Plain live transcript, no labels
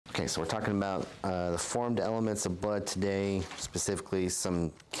Okay, so we're talking about the formed elements of blood today, specifically some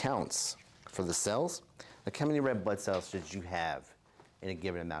counts for the cells. Like, how many red blood cells should you have in a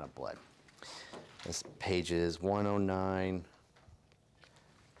given amount of blood? This page is 109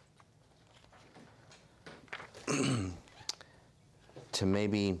 to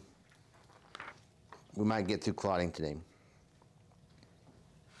maybe, we might get through clotting today.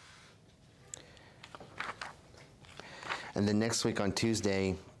 And then next week on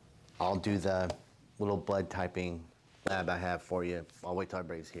Tuesday, I'll do the little blood typing lab I have for you. I'll wait till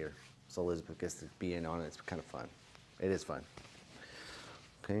everybody's here, so Elizabeth gets to be in on it. It's kind of fun. It is fun.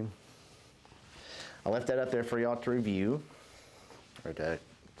 Okay. I left that up there for y'all to review, or to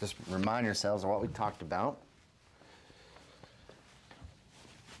just remind yourselves of what we talked about.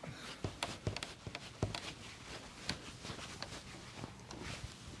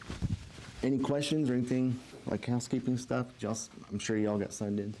 Any questions or anything like housekeeping stuff? I'm sure y'all got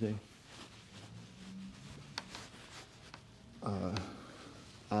signed in today.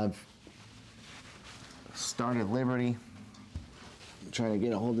 I've started Liberty, trying to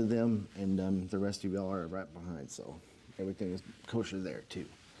get a hold of them, and the rest of y'all are right behind, so everything is kosher there too.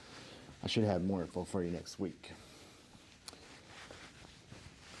 I should have more info for you next week,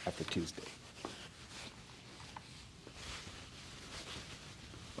 after Tuesday.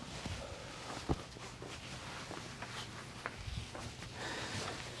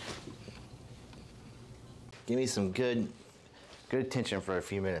 Give me some good attention for a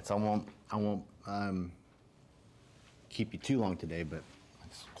few minutes. I won't keep you too long today, but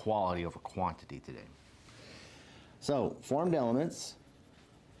it's quality over quantity today. So, formed elements.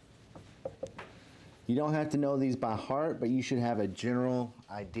 You don't have to know these by heart, but you should have a general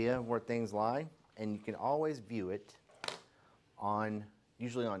idea of where things lie, and you can always view it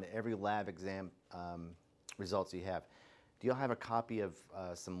usually on every lab exam results you have. Do y'all have a copy of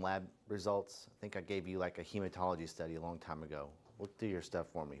some lab results? I think I gave you like a hematology study a long time ago. Look through your stuff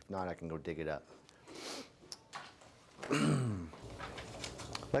for me. If not, I can go dig it up.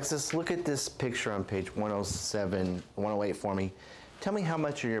 Lexus, look at this picture on page 107, 108 for me. Tell me how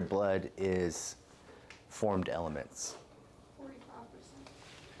much of your blood is formed elements. 45%.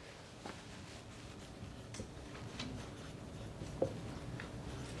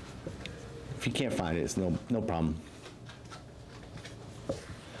 If you can't find it, it's no problem.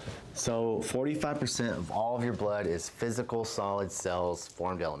 So 45% of all of your blood is physical solid cells,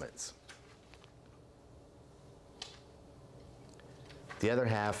 formed elements. The other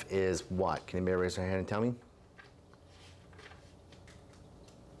half is what? Can anybody raise their hand and tell me?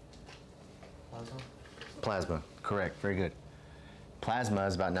 Plasma? Plasma, correct, very good. Plasma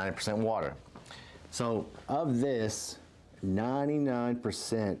is about 90% water. So of this,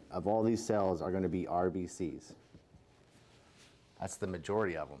 99% of all these cells are going to be RBCs. That's the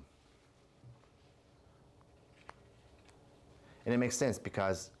majority of them. And it makes sense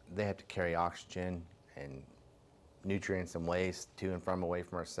because they have to carry oxygen and nutrients and waste to and from away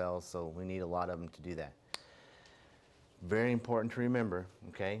from our cells, so we need a lot of them to do that. Very important to remember,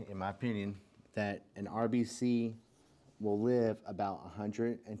 okay, in my opinion, that an RBC will live about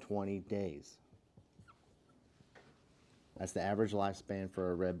 120 days. That's the average lifespan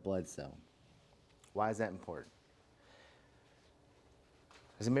for a red blood cell. Why is that important?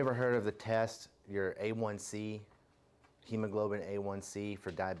 Has anybody ever heard of the test, your A1C, hemoglobin A1C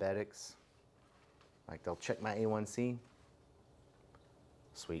for diabetics? Like, they'll check my A1C.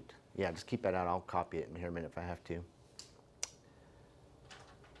 Sweet. Yeah, just keep that out. I'll copy it in here a minute if I have to.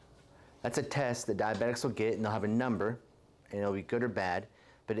 That's a test that diabetics will get, and they'll have a number, and it'll be good or bad,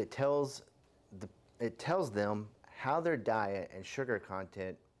 but it tells them how their diet and sugar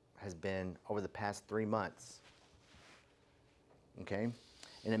content has been over the past 3 months. Okay?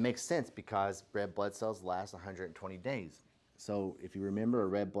 And it makes sense because red blood cells last 120 days. So if you remember, a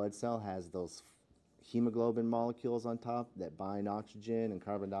red blood cell has those hemoglobin molecules on top that bind oxygen and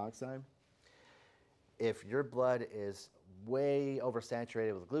carbon dioxide. If your blood is way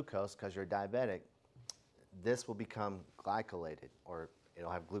oversaturated with glucose because you're diabetic, this will become glycolated, or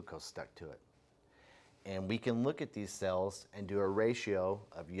it'll have glucose stuck to it. And we can look at these cells and do a ratio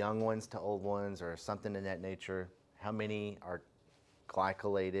of young ones to old ones or something in that nature. How many are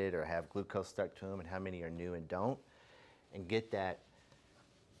glycolated or have glucose stuck to them, and how many are new and don't, and get that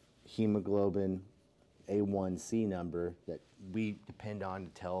hemoglobin A1C number that we depend on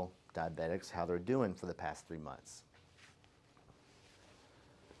to tell diabetics how they're doing for the past 3 months.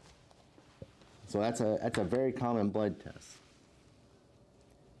 So that's a very common blood test,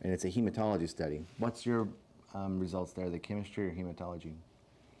 and it's a hematology study. What's your results there, the chemistry or hematology?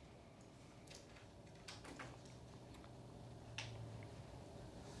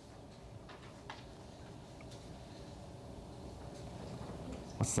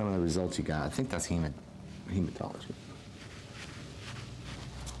 What's some of the results you got? I think that's hematology.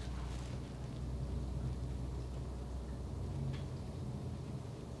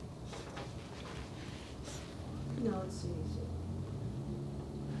 No, it's CDC.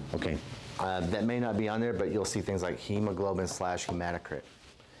 Okay, that may not be on there, but you'll see things like hemoglobin / hematocrit.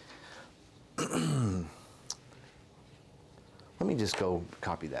 Let me just go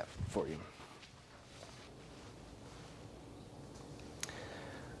copy that for you.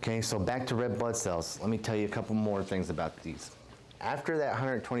 Okay, so back to red blood cells. Let me tell you a couple more things about these. After that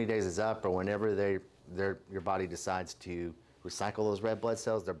 120 days is up, or whenever your body decides to recycle those red blood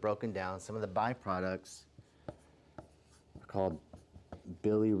cells, they're broken down. Some of the byproducts are called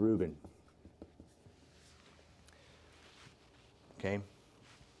bilirubin. Okay.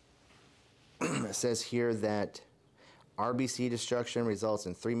 It says here that RBC destruction results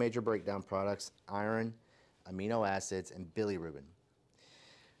in 3 major breakdown products: iron, amino acids, and bilirubin.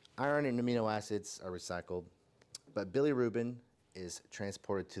 Iron and amino acids are recycled, but bilirubin is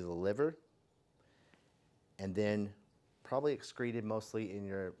transported to the liver and then probably excreted mostly in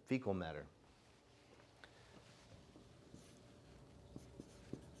your fecal matter.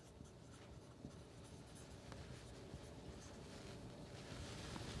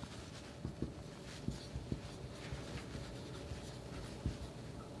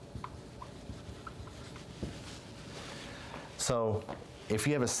 So if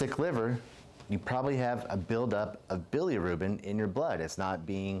you have a sick liver, you probably have a buildup of bilirubin in your blood. It's not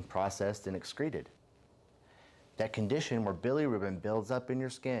being processed and excreted. That condition where bilirubin builds up in your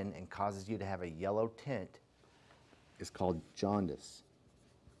skin and causes you to have a yellow tint is called jaundice.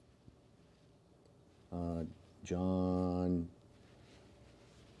 John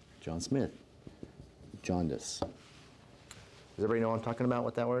Smith, jaundice. Does everybody know what I'm talking about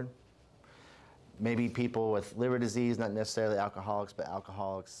with that word? Maybe people with liver disease, not necessarily alcoholics, but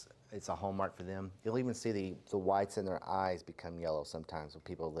alcoholics, it's a hallmark for them. You'll even see the whites in their eyes become yellow sometimes with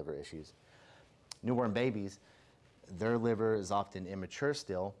people with liver issues. Newborn babies, their liver is often immature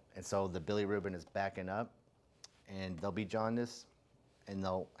still, and so the bilirubin is backing up, and they'll be jaundice, and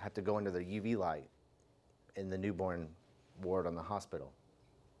they'll have to go under the UV light in the newborn ward on the hospital.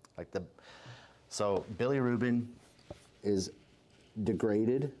 So bilirubin is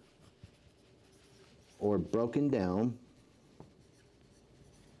degraded or broken down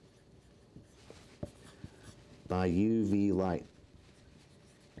by UV light.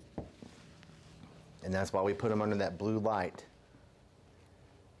 And that's why we put them under that blue light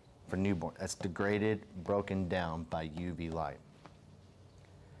for newborn. That's degraded, broken down by UV light.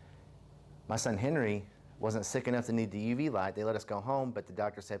 My son Henry wasn't sick enough to need the UV light. They let us go home, but the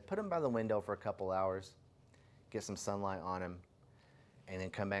doctor said, put him by the window for a couple hours, get some sunlight on him, and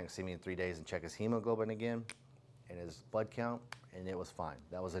then come back and see me in 3 days and check his hemoglobin again and his blood count, and it was fine.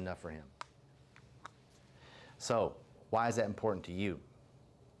 That was enough for him. So why is that important to you?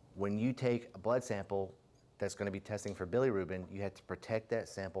 When you take a blood sample that's going to be testing for bilirubin, you have to protect that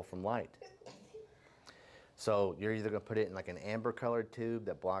sample from light. So you're either going to put it in like an amber colored tube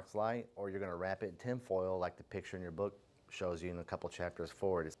that blocks light, or you're going to wrap it in tinfoil like the picture in your book shows you in a couple chapters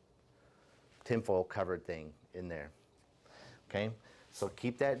forward. It's a tinfoil covered thing in there. Okay? So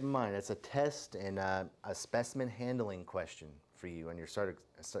keep that in mind. It's a test and a specimen handling question for you on your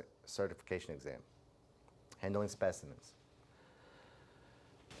certification exam. Handling specimens.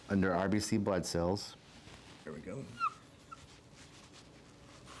 Under RBC blood cells, here we go.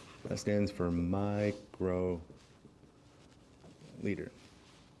 That stands for microliter.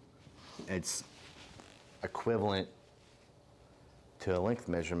 It's equivalent to a length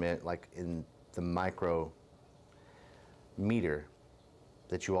measurement like in the micrometer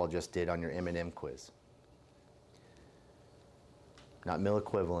that you all just did on your M&M quiz. Not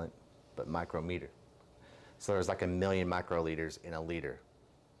milliequivalent, but micrometer. So there's like 1 million microliters in a liter.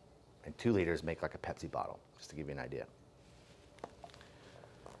 And 2 liters make like a Pepsi bottle, just to give you an idea.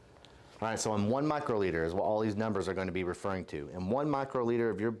 All right, so in 1 microliter is what all these numbers are going to be referring to. In 1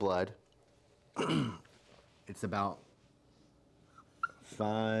 microliter of your blood, it's about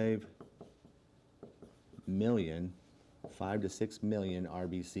 5 to 6 million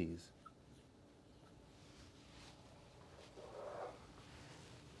RBCs.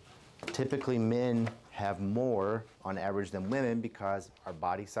 Typically, men have more on average than women because our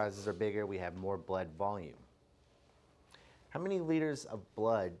body sizes are bigger, we have more blood volume. How many liters of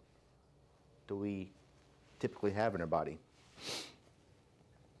blood do we typically have in our body?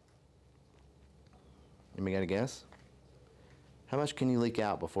 Anybody got a guess? How much can you leak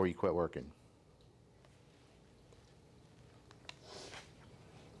out before you quit working?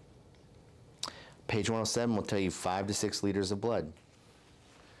 Page 107 will tell you 5 to 6 liters of blood.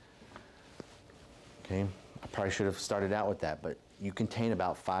 Okay, I probably should have started out with that, but you contain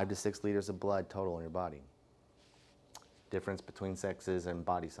about 5 to 6 liters of blood total in your body. Difference between sexes and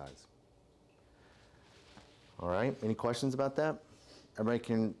body size. All right, any questions about that? Everybody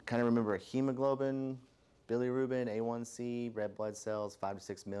can kind of remember hemoglobin, bilirubin, A1C, red blood cells, 5 to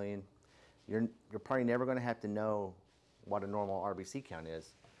 6 million. You're probably never going to have to know what a normal RBC count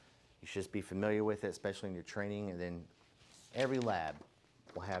is. You should just be familiar with it, especially in your training, and then every lab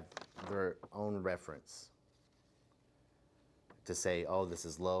will have their own reference to say, oh, this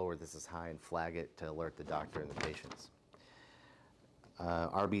is low or this is high, and flag it to alert the doctor and the patients.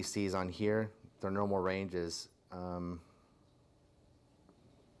 RBCs on here, their normal range is,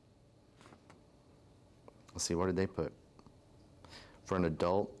 let's see, what did they put? For an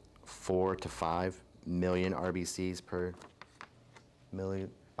adult, 4 to 5 million RBCs per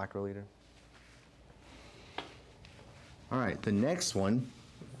microliter. All right, the next one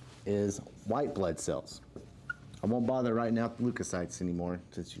is white blood cells. I won't bother writing out the leukocytes anymore,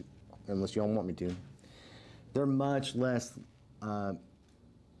 unless you all want me to. They're much less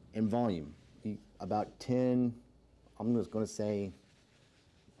in volume, about 10, I'm just going to say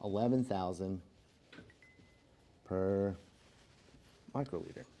 11,000 per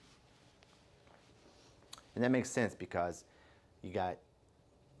microliter. And that makes sense because you got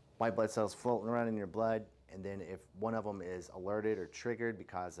white blood cells floating around in your blood, and then if one of them is alerted or triggered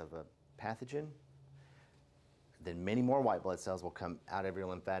because of a pathogen, then many more white blood cells will come out of your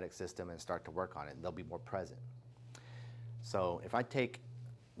lymphatic system and start to work on it, and they'll be more present. So if I take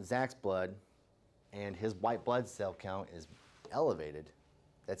Zach's blood and his white blood cell count is elevated,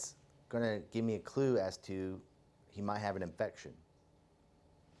 that's going to give me a clue as to he might have an infection.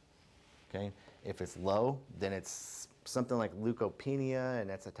 Okay? If it's low, then it's something like leukopenia, and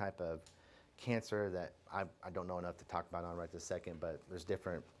that's a type of cancer that I don't know enough to talk about on right this second, but there's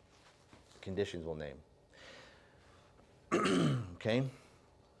different conditions we'll name. Okay?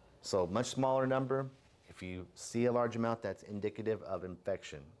 So much smaller number. If you see a large amount, that's indicative of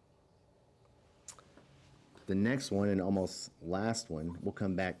infection. The next one, and almost last one, we'll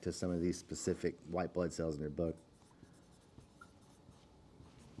come back to some of these specific white blood cells in your book.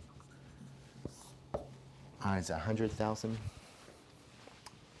 It's 100,000.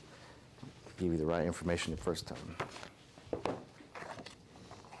 Give you the right information the first time.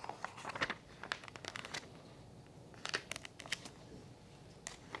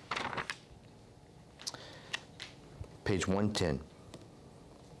 Page 110.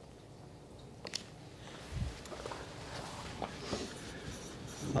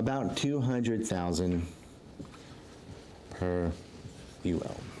 About 200,000 per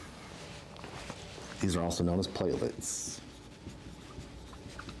UL. These are also known as platelets.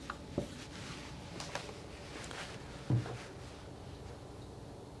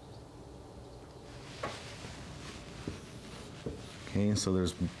 Okay, so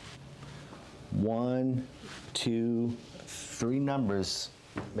there's 1, 2, 3 numbers,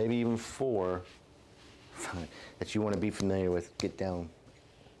 maybe even 4, that you want to be familiar with. Get down.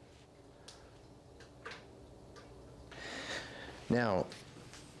 Now,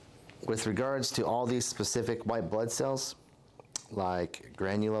 with regards to all these specific white blood cells, like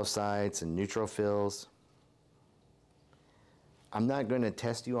granulocytes and neutrophils, I'm not going to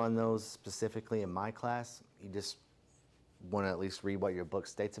test you on those specifically in my class. You just want to at least read what your book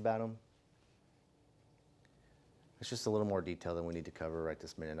states about them. It's just a little more detail than we need to cover right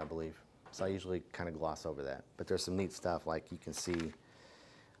this minute, I believe. So I usually kind of gloss over that. But there's some neat stuff, like you can see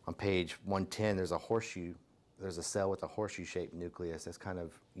on page 110, there's a horseshoe. There's a cell with a horseshoe-shaped nucleus that's kind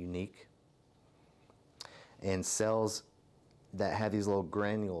of unique. And cells that have these little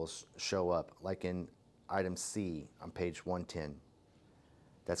granules show up, like in item C on page 110.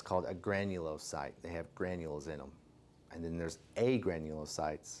 That's called a granulocyte. They have granules in them. And then there's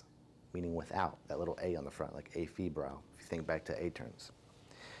agranulocytes, meaning without, that little A on the front, like afebrile, if you think back to A terms.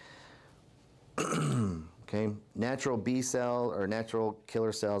 Okay, natural B cell or natural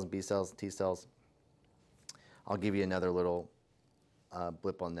killer cells, B cells, T cells. I'll give you another little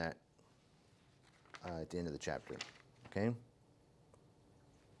blip on that at the end of the chapter, okay?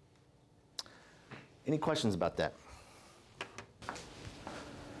 Any questions about that? You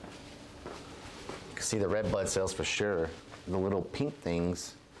can see the red blood cells for sure. The little pink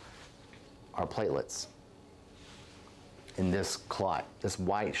things are platelets. In this clot, this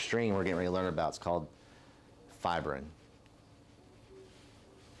white string we're getting ready to learn about, it's called fibrin.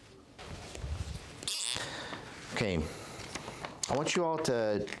 Okay, I want you all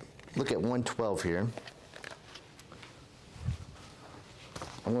to look at 112 here.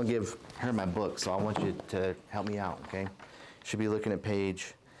 I'm going to give her my book, so I want you to help me out, okay? Should be looking at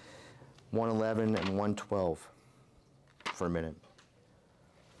page 111 and 112 for a minute.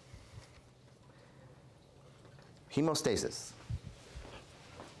 Hemostasis.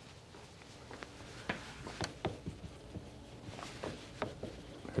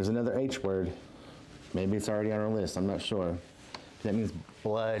 There's another H word. Maybe it's already on our list, I'm not sure. That means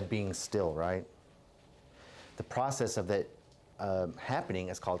blood being still, right? The process of that happening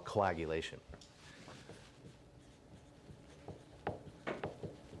is called coagulation.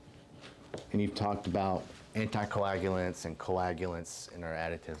 And you've talked about anticoagulants and coagulants in our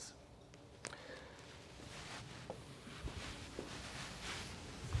additives.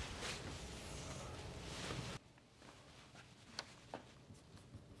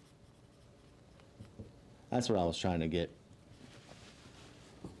 That's what I was trying to get.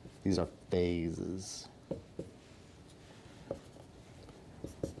 These are phases.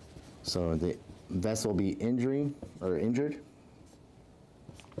 So the vessel will be injured.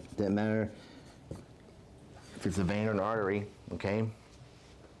 Doesn't matter if it's a vein or an artery, okay?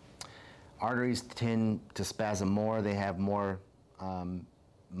 Arteries tend to spasm more. They have more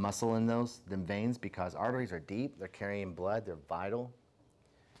muscle in those than veins because arteries are deep. They're carrying blood. They're vital.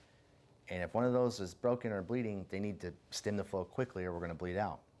 And if one of those is broken or bleeding, they need to stem the flow quickly or we're going to bleed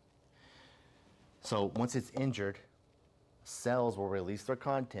out. So once it's injured, cells will release their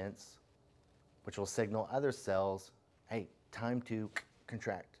contents, which will signal other cells, hey, time to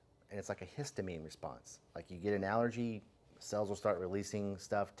contract. And it's like a histamine response. Like you get an allergy, cells will start releasing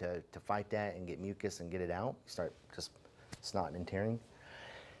stuff to fight that and get mucus and get it out. You start just snotting and tearing.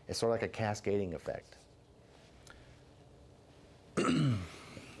 It's sort of like a cascading effect.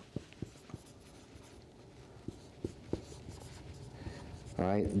 All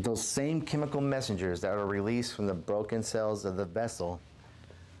right, those same chemical messengers that are released from the broken cells of the vessel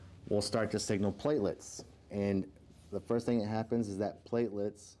will start to signal platelets. And the first thing that happens is that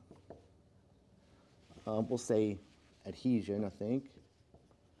platelets, we'll say adhesion, I think.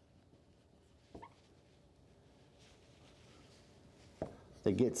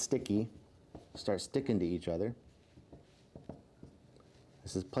 They get sticky, start sticking to each other.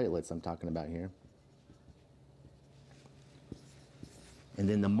 This is platelets I'm talking about here. And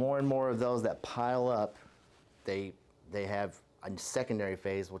then the more and more of those that pile up, they have a secondary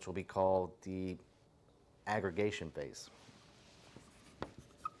phase, which will be called the aggregation phase.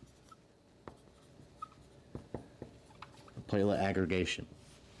 Platelet aggregation.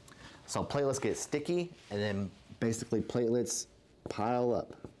 So platelets get sticky, and then basically platelets pile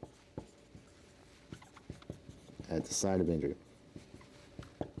up at the site of injury.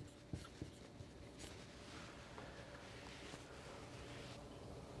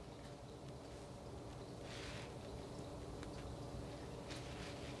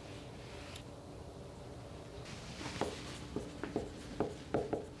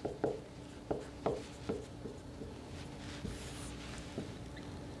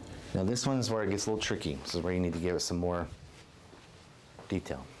 Now this one's where it gets a little tricky. This is where you need to give it some more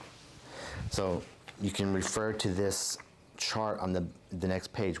detail. So you can refer to this chart on the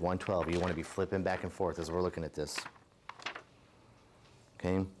next page, 112. You want to be flipping back and forth as we're looking at this.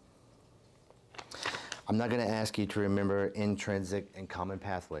 Okay? I'm not going to ask you to remember intrinsic and common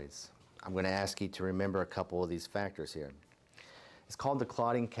pathways. I'm going to ask you to remember a couple of these factors here. It's called the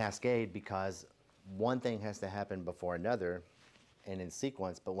clotting cascade because one thing has to happen before another and in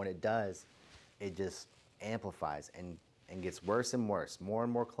sequence, but when it does, it just amplifies and gets worse and worse. More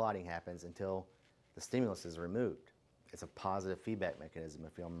and more clotting happens until the stimulus is removed. It's a positive feedback mechanism,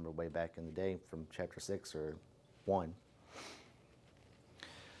 if you remember way back in the day from chapter 6 or 1.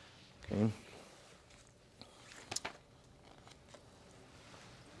 Okay.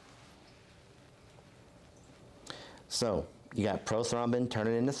 So you got prothrombin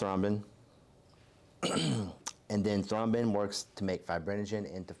turning into thrombin, and then thrombin works to make fibrinogen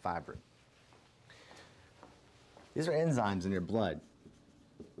into fibrin. These are enzymes in your blood.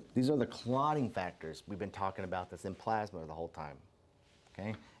 These are the clotting factors we've been talking about that's in plasma the whole time.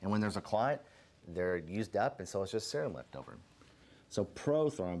 Okay? And when there's a clot, they're used up, and so it's just serum left over. So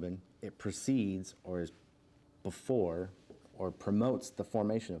prothrombin, it precedes or is before or promotes the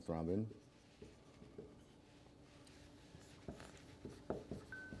formation of thrombin.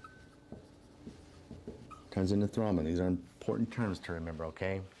 Turns into thrombin. These are important terms to remember,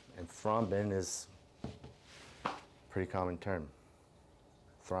 okay? And thrombin is a pretty common term.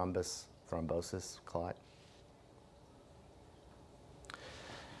 Thrombus, thrombosis, clot.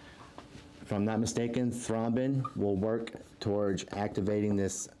 If I'm not mistaken, thrombin will work towards activating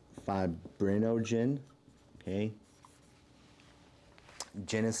this fibrinogen, okay?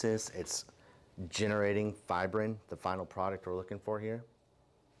 Genesis, it's generating fibrin, the final product we're looking for here.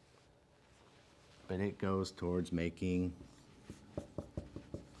 but it goes towards making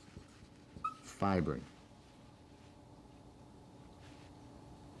fibrin.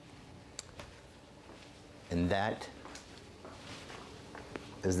 And that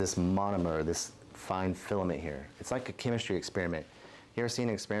is this monomer, this fine filament here. It's like a chemistry experiment. You ever seen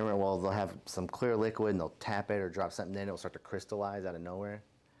an experiment? Well, they'll have some clear liquid and they'll tap it or drop something in, it'll start to crystallize out of nowhere.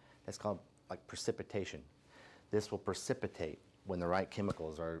 That's called like precipitation. This will precipitate when the right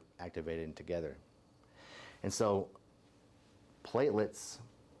chemicals are activated together. And so platelets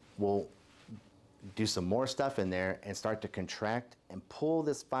will do some more stuff in there and start to contract and pull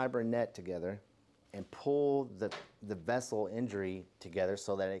this fibrin net together and pull the vessel injury together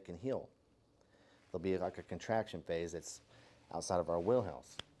so that it can heal. There'll be like a contraction phase that's outside of our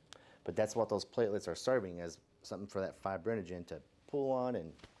wheelhouse. But that's what those platelets are serving, as something for that fibrinogen to pull on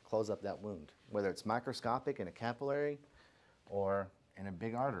and close up that wound, whether it's microscopic in a capillary or in a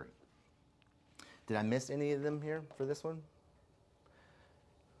big artery. Did I miss any of them here for this one?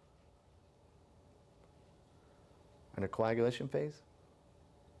 Under coagulation phase?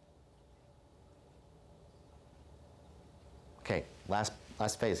 Okay, last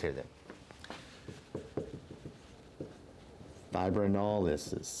phase here then.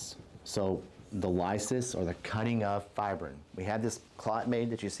 Fibrinolysis. So the lysis, or the cutting of fibrin. We have this clot made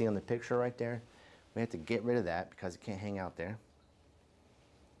that you see on the picture right there. We have to get rid of that because it can't hang out there.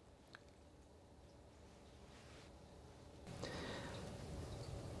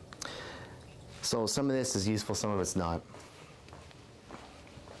 So some of this is useful, some of it's not.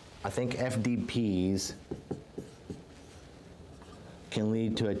 I think FDPs can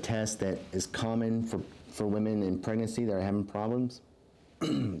lead to a test that is common for women in pregnancy that are having problems.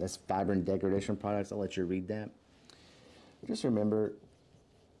 That's fibrin degradation products. I'll let you read that. Just remember,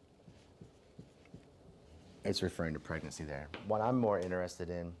 it's referring to pregnancy there. What I'm more interested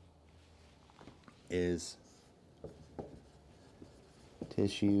in is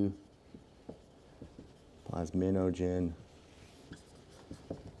tissue plasminogen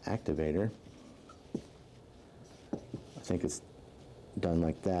activator. I think it's done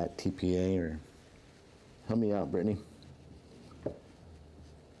like that, TPA, or help me out, Brittany.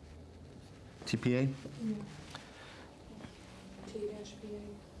 TPA? Yeah. T-PA.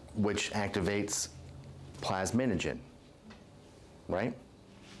 Which activates plasminogen, right?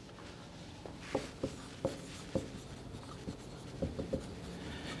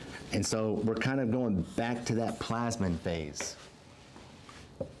 And so we're kind of going back to that plasmin phase.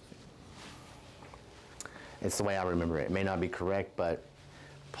 It's the way I remember it. It may not be correct, but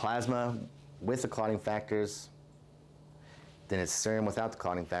plasma with the clotting factors, then it's serum without the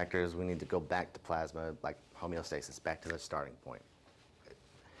clotting factors. We need to go back to plasma, like homeostasis, back to the starting point.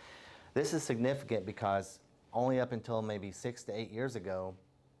 This is significant because only up until maybe 6 to 8 years ago,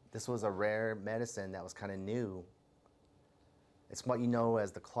 this was a rare medicine that was kind of new. It's what you know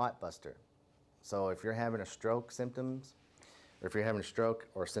as the clot buster. So if you're having a stroke symptoms, or if you're having a stroke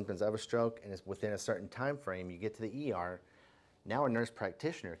or symptoms of a stroke and it's within a certain time frame, you get to the ER, now a nurse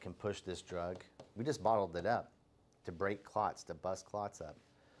practitioner can push this drug. We just bottled it up to break clots, to bust clots up.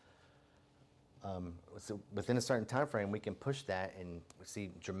 So within a certain time frame, we can push that and we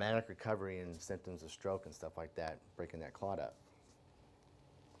see dramatic recovery in symptoms of stroke and stuff like that, breaking that clot up.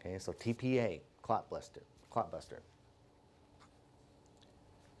 Okay, so TPA, clot buster.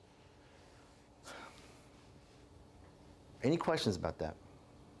 Any questions about that?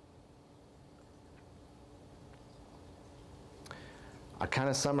 I kind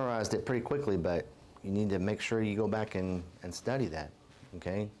of summarized it pretty quickly, but you need to make sure you go back and study that,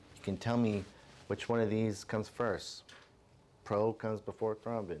 okay? You can tell me which one of these comes first. Pro comes before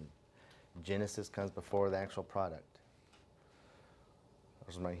thrombin. Genesis comes before the actual product.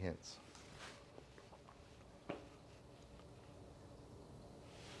 Those are my hints.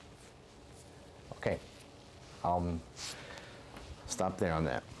 Okay, I'll stop there on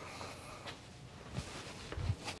that.